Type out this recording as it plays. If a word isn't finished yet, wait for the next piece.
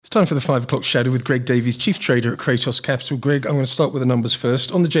Time for the 5 o'clock shadow with Greg Davies, Chief Trader at Cratos Capital. Greg, I'm going to start with the numbers first.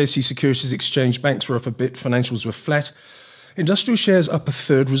 On the JSE Securities Exchange, banks were up a bit, financials were flat. Industrial shares up a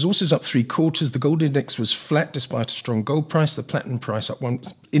third, resources up 3/4. The gold index was flat despite a strong gold price. The platinum price up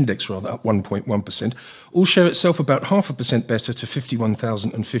 1.1%. All share itself about 0.5% better to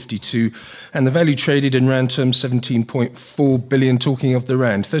 51,052. And the value traded in rand terms 17.4 billion. Talking of the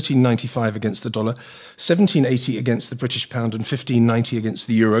rand, 13.95 against the dollar, 17.80 against the British pound, and 15.90 against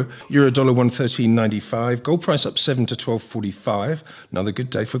the euro. Euro dollar 113.95. Gold price up 7 to 12.45. Another good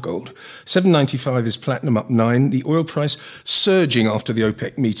day for gold. 7.95 is platinum up 9. The oil price surging after the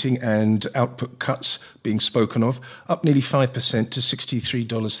OPEC meeting and output cuts being spoken of, up nearly 5% to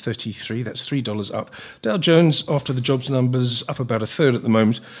 $63.33. That's $3 up. Dow Jones, after the jobs numbers, up about a third at the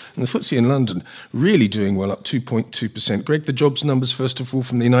moment. And the FTSE in London really doing well, up 2.2%. Greg, the jobs numbers, first of all,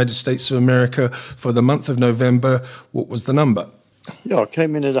 from the United States of America for the month of November. What was the number? Yeah, it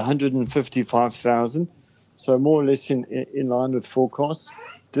came in at 155,000. So more or less in line with forecasts.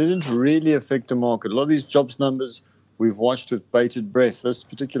 Didn't really affect the market. A lot of these jobs numbers we've watched with bated breath. This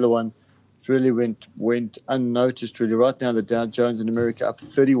particular one really went unnoticed, really. Right now, the Dow Jones in America up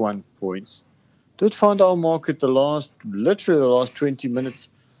 31 points. Did find our market literally the last 20 minutes,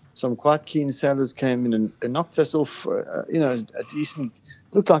 some quite keen sellers came in and knocked us off,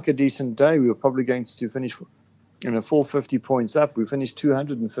 looked like a decent day. We were probably going to finish 450 points up. We finished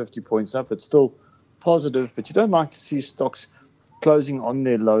 250 points up. It's still positive, but you don't like to see stocks closing on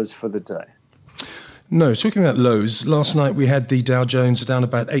their lows for the day. No, talking about lows, last night we had the Dow Jones down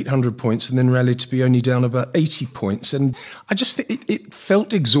about 800 points and then rallied to be only down about 80 points. And I just think it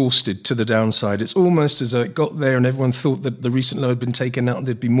felt exhausted to the downside. It's almost as though it got there and everyone thought that the recent low had been taken out and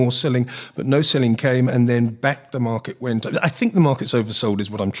there'd be more selling, but no selling came, and then back the market went. I think the market's oversold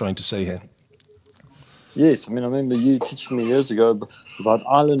is what I'm trying to say here. Yes, I remember you teaching me years ago about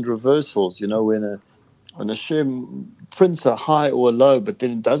island reversals, when a share prints a high or a low, but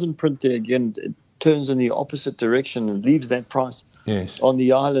then it doesn't print there again. It turns in the opposite direction and leaves that price on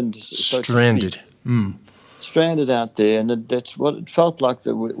the island, stranded. Stranded out there, and that's what it felt like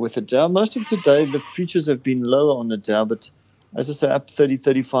with the Dow. Most of the day, the futures have been lower on the Dow, but as I say, up 30,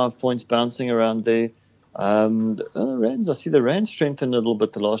 35 points, bouncing around there. Rands, I see the rand strengthened a little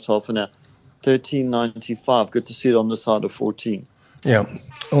bit the last half an hour, 13.95. Good to see it on the side of 14. Yeah.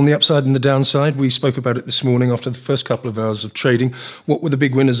 On the upside and the downside, we spoke about it this morning after the first couple of hours of trading. What were the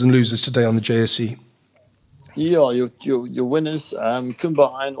big winners and losers today on the JSE? Yeah, your winners,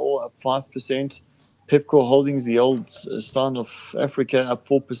 Kumba Iron Ore up 5%, Pepkor Holdings, the old Stein of Africa, up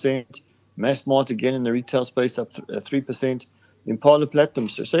 4%, Massmart again in the retail space up 3%, Impala Platinum,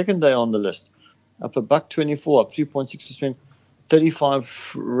 so second day on the list, up $1.24, up 3.6%,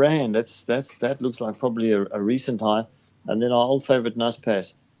 35 Rand, that looks like probably a recent high. And then our old favorite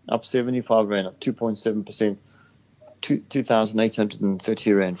Naspers, up 75 Rand, up 2.7%,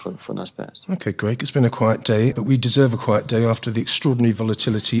 2,830 Rand for Naspers. Okay, Greg, it's been a quiet day, but we deserve a quiet day after the extraordinary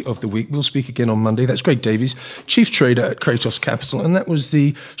volatility of the week. We'll speak again on Monday. That's Greg Davies, Chief Trader at Cratos Capital, and that was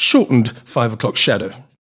the shortened 5 o'clock shadow.